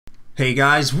Hey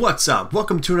guys, what's up?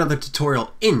 Welcome to another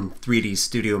tutorial in 3D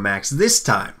Studio Max. This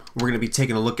time, we're going to be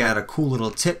taking a look at a cool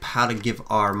little tip how to give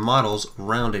our models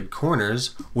rounded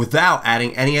corners without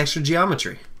adding any extra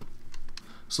geometry.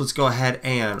 So let's go ahead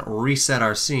and reset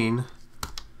our scene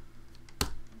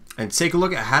and take a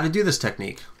look at how to do this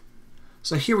technique.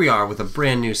 So here we are with a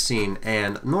brand new scene,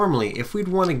 and normally if we'd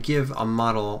want to give a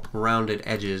model rounded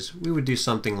edges, we would do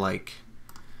something like,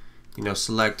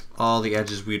 select all the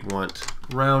edges we'd want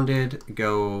rounded,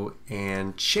 go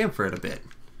and chamfer it a bit.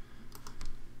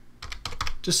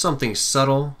 Just something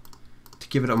subtle to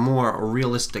give it a more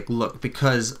realistic look,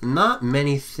 because not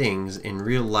many things in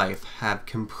real life have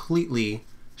completely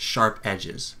sharp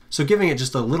edges. So giving it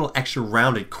just a little extra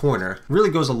rounded corner really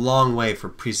goes a long way for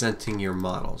presenting your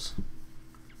models.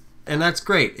 And that's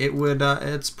great.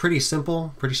 It's pretty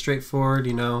simple, pretty straightforward,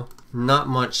 not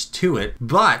much to it.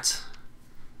 But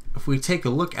if we take a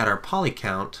look at our poly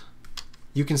count,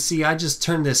 you can see I just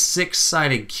turned this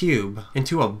 6-sided cube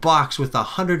into a box with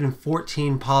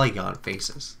 114 polygon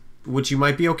faces, which you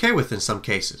might be okay with in some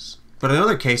cases. But in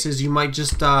other cases, you might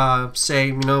just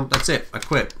say, that's it, I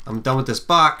quit. I'm done with this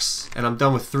box, and I'm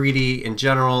done with 3D in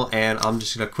general, and I'm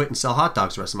just gonna quit and sell hot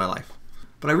dogs the rest of my life.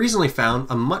 But I recently found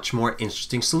a much more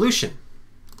interesting solution.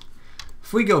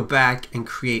 If we go back and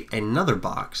create another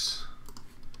box,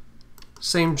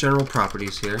 same general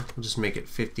properties here, we'll just make it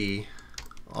 50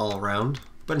 all around.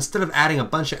 But instead of adding a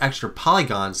bunch of extra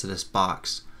polygons to this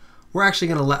box, we're actually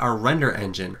going to let our render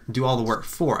engine do all the work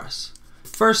for us.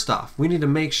 First off, we need to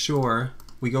make sure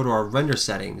we go to our render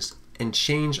settings and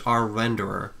change our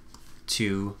renderer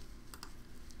to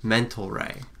Mental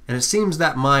Ray. And it seems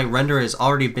that my renderer has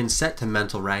already been set to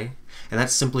Mental Ray, and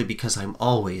that's simply because I'm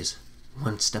always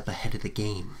one step ahead of the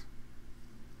game.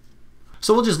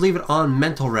 So we'll just leave it on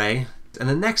Mental Ray. And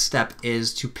the next step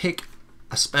is to pick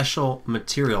a special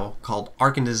material called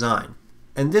Arc and Design.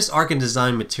 And this Arc and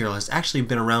Design material has actually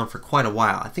been around for quite a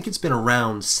while. I think it's been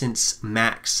around since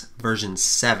Max version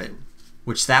 7,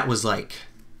 which that was like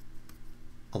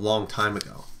a long time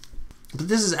ago. But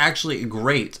this is actually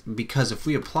great because if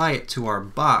we apply it to our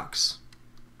box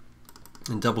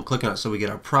and double click on it so we get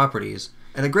our properties,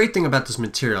 and the great thing about this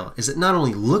material is it not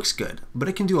only looks good, but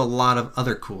it can do a lot of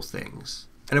other cool things.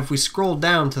 And if we scroll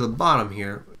down to the bottom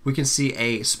here, we can see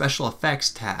a special effects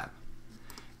tab.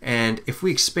 And if we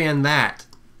expand that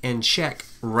and check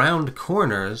round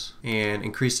corners and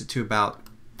increase it to about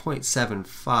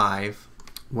 0.75,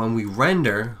 when we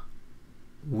render,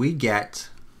 we get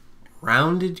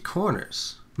rounded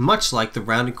corners, much like the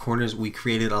rounded corners we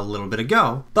created a little bit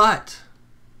ago. But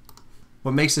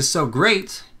what makes this so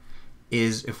great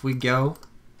is if we go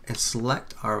and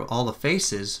select all the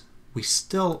faces, we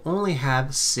still only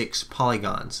have 6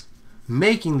 polygons,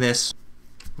 making this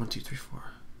 1, 2, 3, 4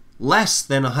 less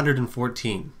than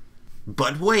 114.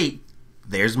 But wait,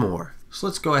 there's more. So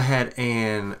let's go ahead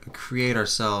and create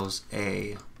ourselves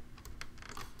a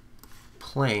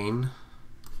plane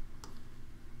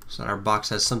so that our box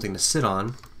has something to sit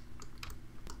on.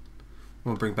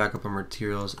 We'll bring back up our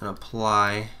materials and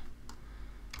apply,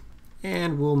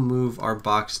 and we'll move our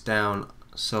box down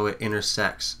so it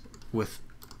intersects with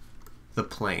the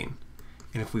plane.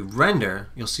 And if we render,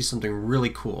 you'll see something really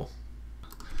cool.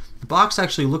 The box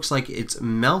actually looks like it's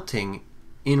melting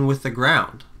in with the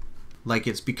ground, like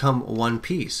it's become one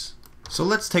piece. So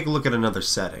let's take a look at another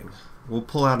setting. We'll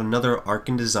pull out another Arc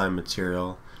and Design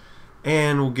material,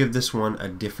 and we'll give this one a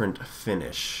different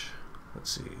finish.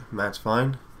 Let's see, matte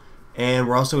fine. And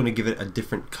we're also going to give it a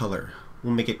different color.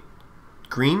 We'll make it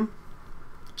green,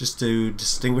 just to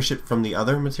distinguish it from the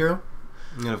other material.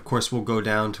 And of course we'll go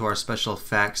down to our special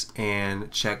effects and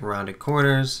check rounded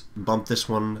corners, bump this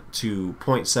one to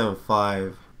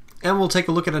 0.75, and we'll take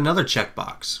a look at another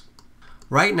checkbox.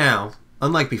 Right now,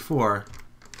 unlike before,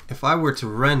 if I were to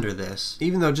render this,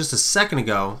 even though just a second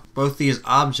ago both these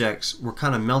objects were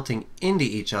kind of melting into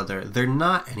each other, they're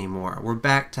not anymore. We're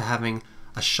back to having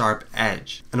a sharp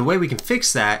edge. And the way we can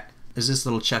fix that is this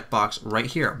little checkbox right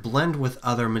here, blend with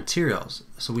other materials.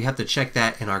 So we have to check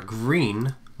that in our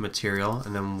green material,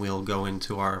 and then we'll go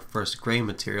into our first gray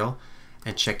material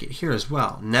and check it here as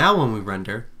well. Now when we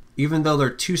render, even though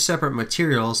they're two separate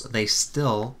materials, they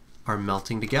still are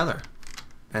melting together,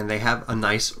 and they have a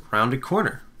nice rounded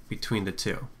corner between the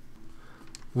two,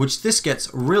 which this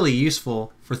gets really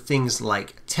useful for things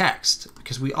like text,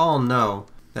 because we all know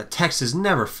that text is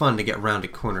never fun to get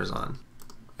rounded corners on.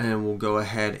 And we'll go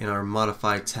ahead in our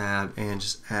modify tab and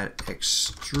just add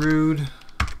extrude.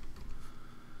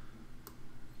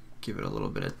 Give it a little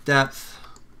bit of depth.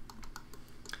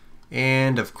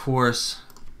 And of course,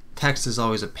 text is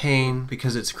always a pain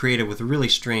because it's created with really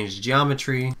strange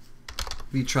geometry.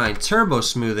 You try and turbo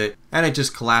smooth it, and it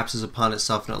just collapses upon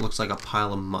itself and it looks like a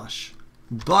pile of mush.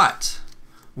 But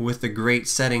with the great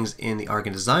settings in the Arc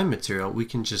and Design material, we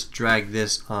can just drag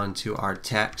this onto our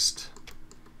text,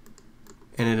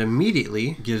 and it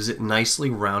immediately gives it nicely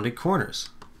rounded corners.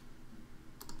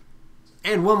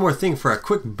 And one more thing for a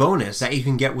quick bonus that you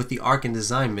can get with the Arc and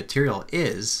Design material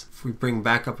is, if we bring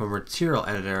back up a material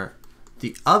editor,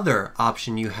 the other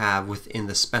option you have within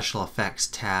the Special Effects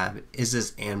tab is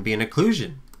this ambient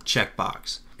occlusion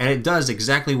checkbox. And it does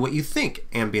exactly what you think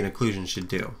ambient occlusion should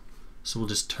do. So we'll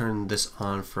just turn this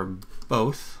on for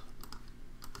both.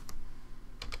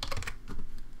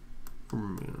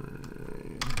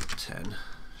 10,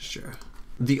 sure.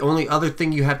 The only other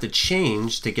thing you have to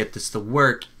change to get this to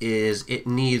work is it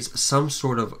needs some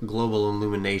sort of global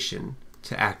illumination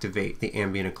to activate the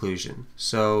ambient occlusion.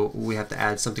 So we have to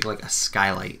add something like a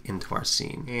skylight into our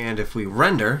scene. And if we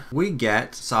render, we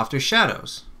get softer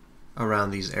shadows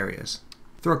around these areas.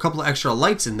 Throw a couple of extra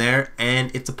lights in there and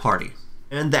it's a party.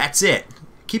 And that's it.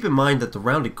 Keep in mind that the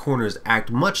rounded corners act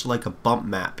much like a bump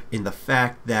map in the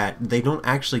fact that they don't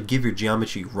actually give your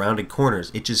geometry rounded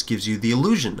corners. It just gives you the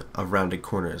illusion of rounded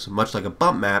corners, much like a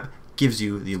bump map gives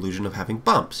you the illusion of having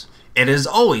bumps. And as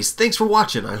always, thanks for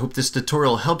watching. I hope this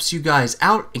tutorial helps you guys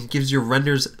out and gives your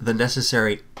renders the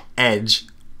necessary edge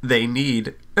they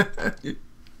need.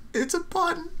 It's a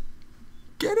pun.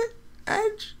 Get it?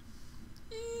 Edge?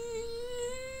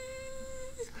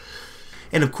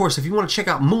 And of course, if you want to check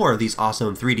out more of these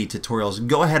awesome 3D tutorials,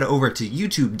 go ahead over to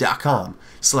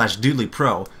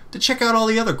youtube.com/doodlypro to check out all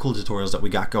the other cool tutorials that we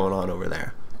got going on over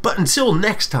there. But until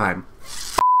next time,